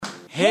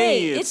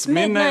Hey, it's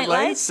Midnight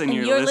Lights, and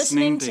you're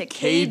listening to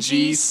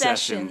KG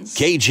Sessions.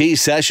 KG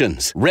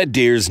Sessions, Red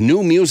Deer's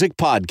new music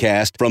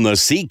podcast from the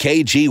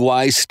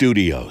CKGY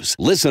studios.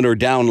 Listen or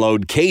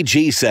download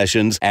KG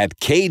Sessions at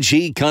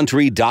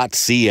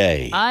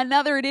kgcountry.ca.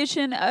 Another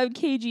edition of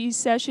KG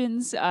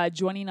Sessions.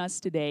 Joining us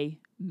today,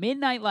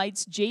 Midnight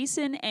Lights,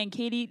 Jason and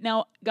Katie.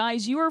 Now,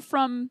 guys, you are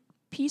from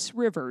Peace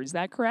River, is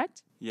that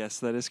correct? Yes,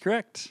 that is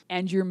correct.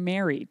 And you're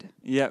married.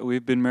 Yeah,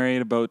 we've been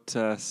married about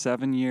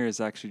 7 years,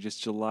 actually,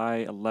 just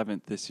July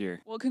 11th this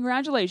year. Well,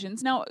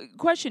 congratulations. Now,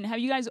 question, have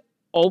you guys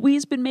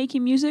always been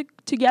making music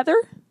together?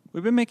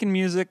 We've been making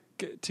music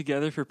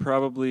together for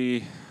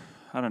probably,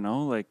 I don't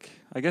know,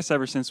 I guess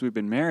ever since we've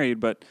been married,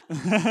 but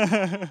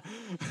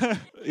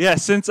yeah,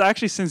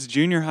 since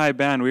junior high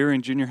band. We were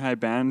in junior high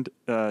band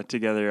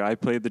together. I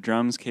played the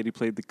drums, Katie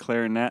played the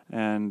clarinet,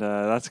 and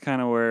that's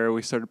kind of where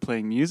we started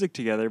playing music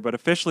together, but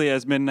officially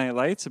as Midnight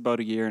Lights about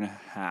a year and a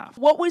half.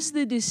 What was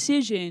the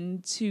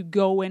decision to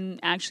go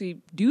and actually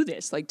do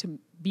this, to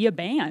be a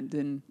band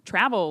and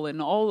travel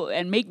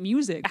and make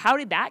music? How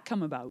did that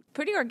come about?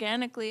 Pretty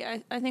organically.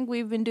 I think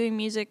we've been doing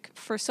music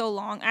for so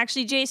long.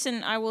 Actually,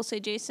 Jason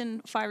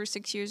 5 or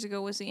 6 years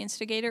ago was the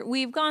instigator.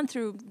 We've gone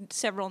through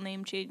several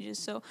name changes.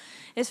 So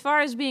as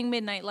far as being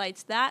Midnight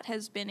Lights, that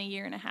has been a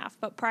year and a half.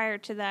 But prior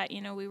to that,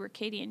 we were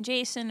Katie and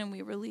Jason, and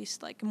we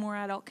released a more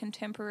adult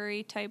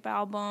contemporary type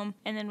album.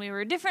 And then we were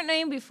a different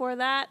name before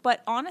that.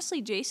 But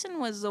honestly, Jason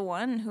was the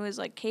one who was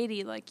like,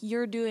 Katie,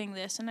 you're doing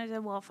this. And I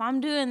said, well, if I'm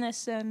doing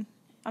this, then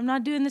I'm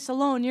not doing this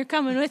alone. You're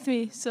coming with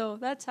me. So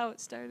that's how it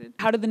started.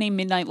 How did the name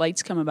Midnight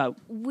Lights come about?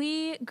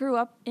 We grew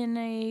up in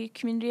a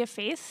community of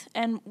faith,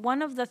 and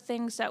one of the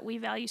things that we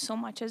value so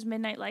much as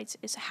Midnight Lights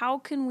is how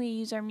can we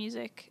use our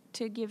music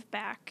to give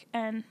back?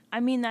 And I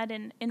mean that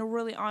in a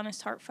really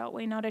honest, heartfelt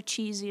way, not a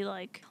cheesy,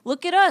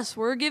 look at us,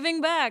 we're giving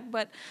back.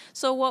 But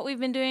so what we've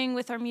been doing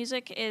with our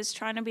music is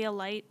trying to be a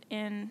light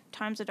in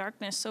times of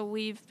darkness. So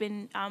we've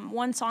been,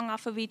 one song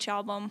off of each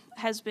album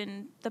has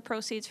been the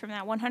proceeds from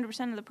that.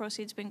 100% of the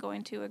proceeds been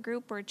going to a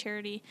group or a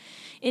charity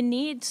in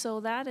need. So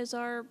that's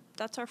our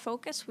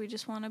focus. We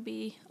just want to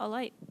be a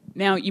light.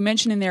 Now, you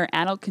mentioned in there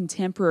adult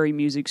contemporary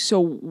music.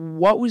 So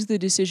what was the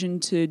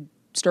decision to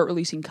start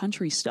releasing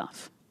country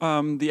stuff?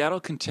 The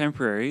Adult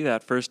Contemporary,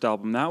 that first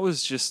album, that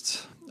was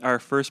just our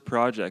first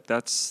project.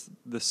 That's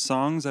the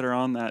songs that are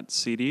on that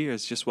CD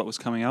is just what was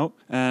coming out.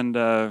 And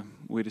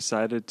we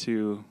decided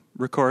to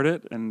record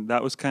it, and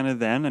that was kind of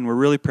then, and we're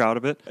really proud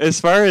of it. As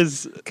far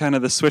as kind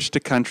of the switch to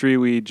country,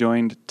 we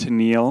joined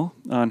Tennille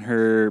on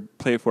her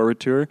Play It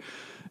Forward tour.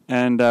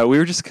 And we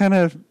were just kind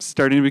of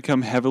starting to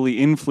become heavily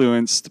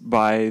influenced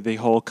by the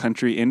whole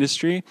country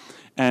industry.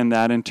 And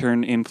that in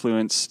turn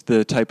influenced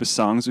the type of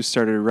songs we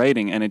started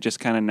writing. And it just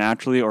kind of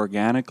naturally,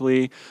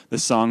 organically, the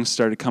songs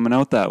started coming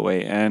out that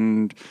way.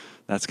 And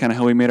that's kind of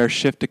how we made our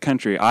shift to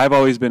country. I've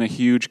always been a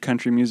huge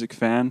country music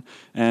fan,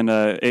 and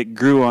it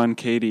grew on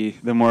Katie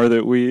the more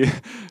that we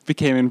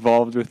became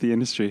involved with the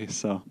industry.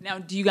 So now,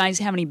 do you guys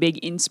have any big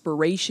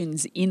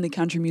inspirations in the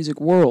country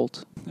music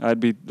world? I'd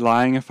be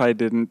lying if I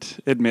didn't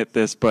admit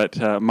this, but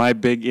my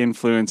big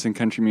influence in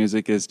country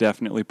music is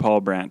definitely Paul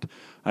Brandt.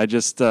 I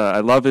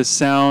love his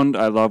sound.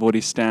 I love what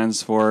he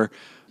stands for.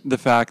 The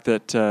fact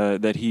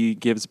that he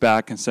gives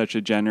back in such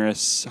a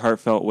generous,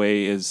 heartfelt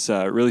way is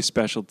really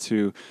special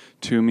to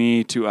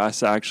me, to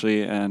us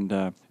actually,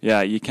 and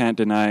you can't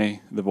deny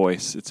the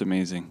voice. It's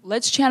amazing.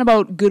 Let's chat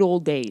about Good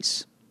Old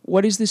Days.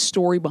 What is the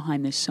story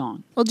behind this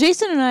song? Well,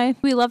 Jason and I,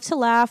 we love to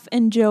laugh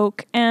and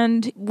joke,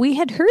 and we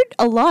had heard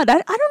a lot. I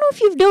don't know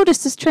if you've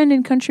noticed this trend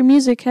in country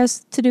music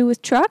has to do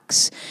with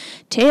trucks,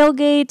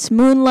 tailgates,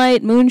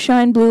 moonlight,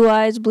 moonshine, blue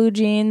eyes, blue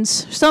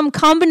jeans, some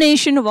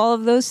combination of all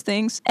of those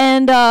things.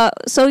 And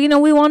so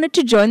we wanted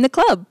to join the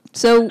club.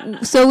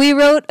 So we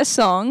wrote a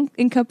song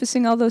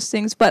encompassing all those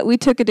things, but we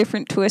took a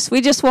different twist.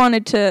 We just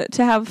wanted to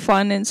have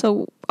fun, and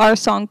so our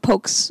song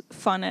pokes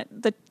fun at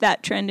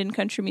that trend in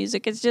country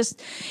music.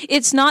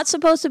 It's not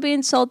supposed to be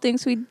insulting,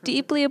 so we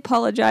deeply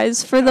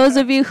apologize for those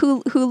of you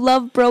who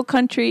love bro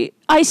country.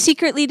 I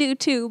secretly do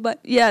too,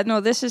 but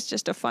this is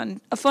just a fun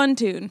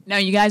tune. Now,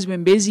 you guys have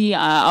been busy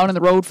out on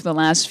the road for the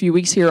last few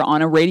weeks here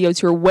on a radio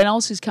tour. What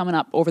else is coming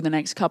up over the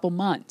next couple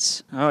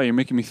months? Oh, you're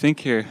making me think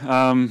here.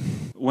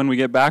 When we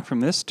get back from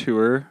this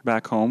tour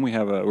back home,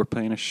 we're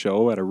playing a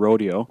show at a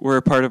rodeo. We're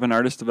a part of an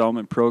artist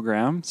development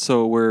program,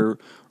 so we're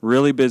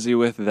really busy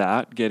with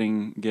that,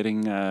 getting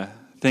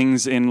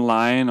things in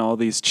line, all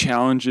these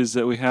challenges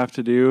that we have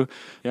to do.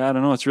 Yeah, I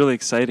don't know. It's really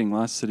exciting.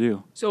 Lots to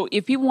do. So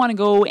if people want to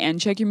go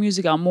and check your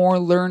music out more,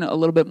 learn a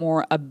little bit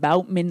more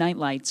about Midnight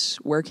Lights,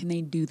 where can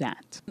they do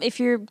that? If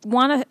you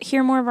want to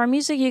hear more of our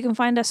music, you can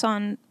find us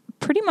on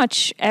pretty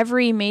much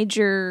every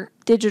major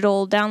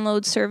digital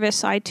download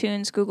service,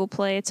 iTunes, Google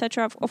Play,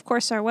 etc. Of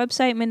course, our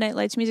website,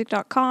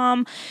 midnightlightsmusic.com.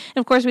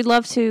 And of course, we'd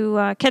love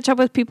to catch up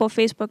with people,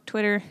 Facebook,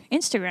 Twitter,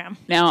 Instagram.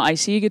 Now, I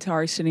see a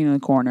guitar sitting in the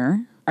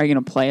corner. Are you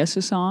going to play us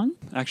a song?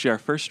 Actually, our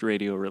first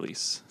radio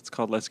release. It's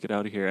called Let's Get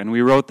Out of Here. And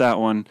we wrote that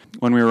one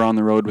when we were on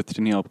the road with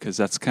Tennille, because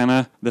that's kind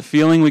of the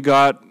feeling we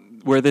got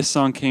where this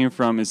song came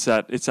from is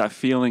that it's that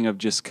feeling of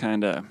just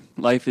kind of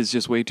life is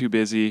just way too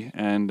busy,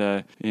 and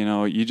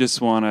you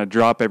just want to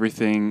drop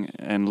everything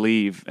and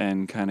leave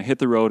and kind of hit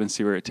the road and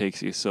see where it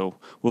takes you. So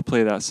we'll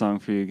play that song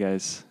for you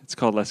guys. It's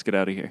called Let's Get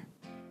Out of Here.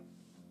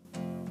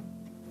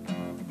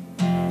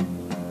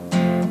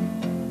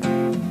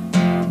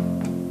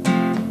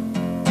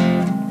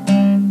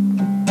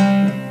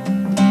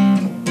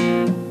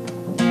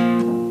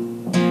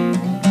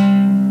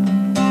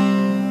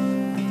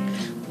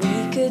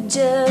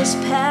 Just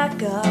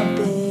pack our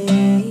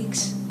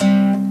bags,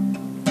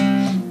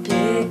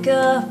 pick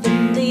up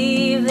and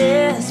leave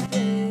this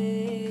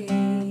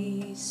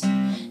place.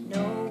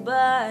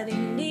 Nobody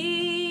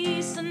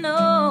needs to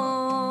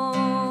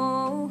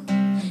know.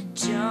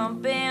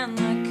 Jump in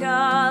the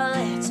car,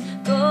 let's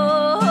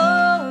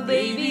go.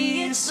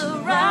 Baby, it's the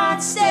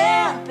right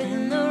step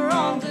in the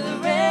wrong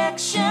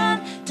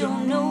direction.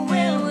 Don't know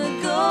where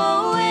we're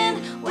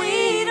going,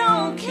 we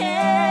don't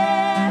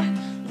care.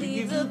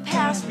 Leave the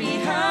past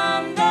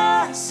behind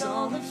us,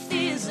 all the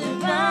fears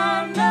that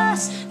bind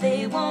us,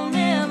 they won't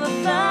ever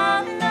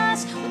find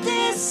us. We'll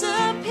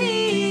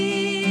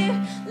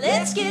disappear.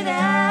 Let's get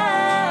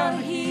out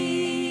of here.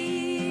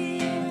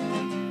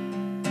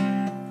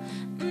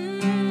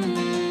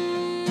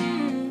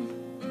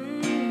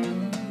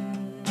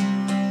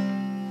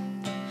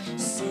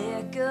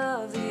 Sick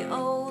of the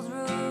old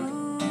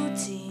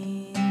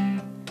routine,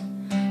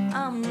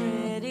 I'm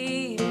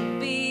ready to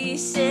be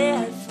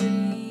set free.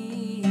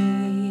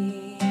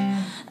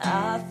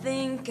 I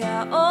think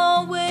I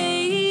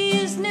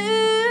always knew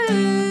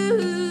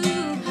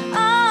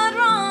I'd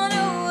run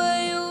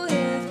away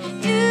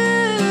with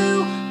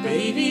you.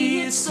 Baby,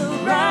 it's the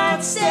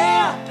right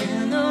step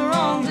in the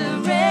wrong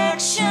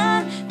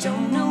direction.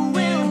 Don't know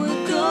where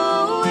we're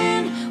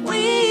going,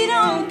 we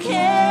don't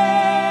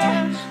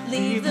care.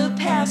 Leave the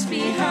past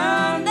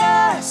behind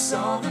us,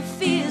 all the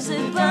fears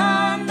that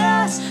bind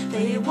us,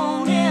 they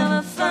won't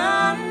ever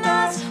find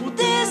us. We'll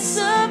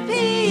disappear.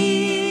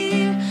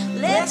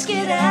 Let's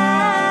get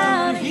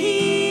out of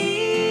here.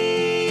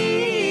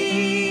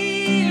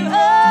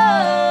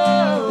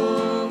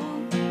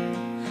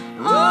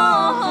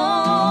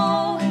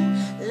 Oh,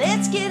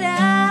 let's get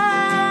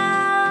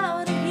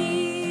out of here.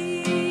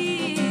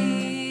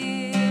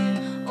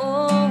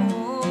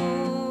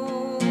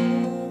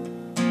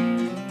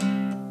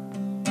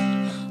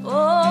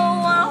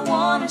 Oh, I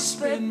wanna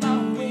spread my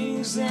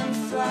wings and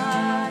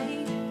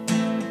fly,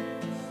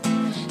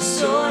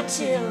 soar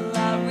till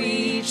I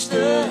reach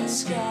the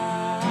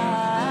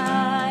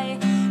sky.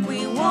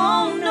 We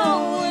won't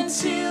know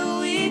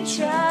until we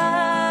try.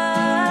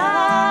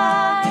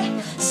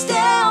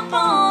 Step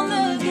on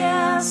the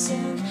gas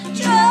and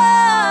drive.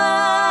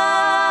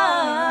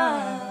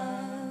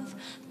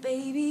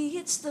 Baby,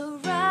 it's the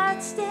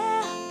right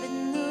step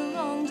in the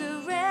wrong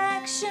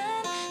direction.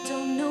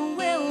 Don't know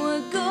where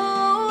we're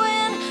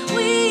going,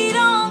 we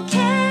don't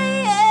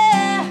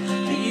care.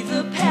 Leave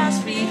the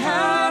past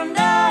behind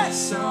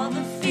us, all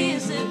the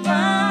fears that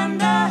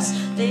bind us,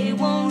 they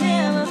won't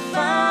ever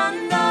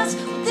find us.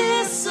 We'll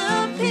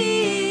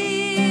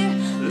disappear.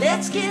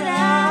 Let's get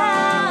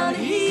out of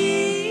here.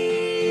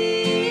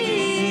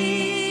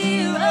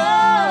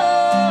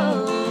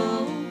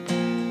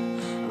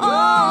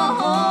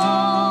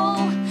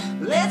 Oh,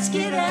 let's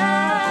get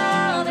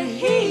out of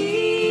here.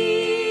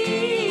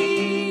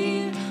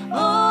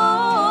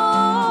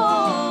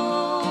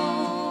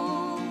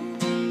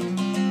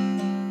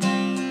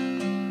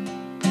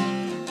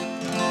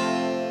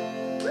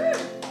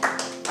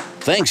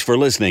 Thanks for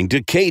listening to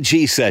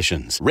KG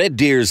Sessions, Red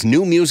Deer's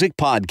new music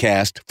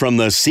podcast from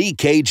the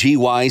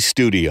CKGY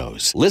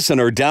studios. Listen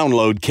or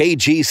download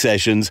KG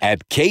Sessions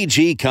at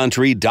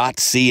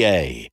kgcountry.ca.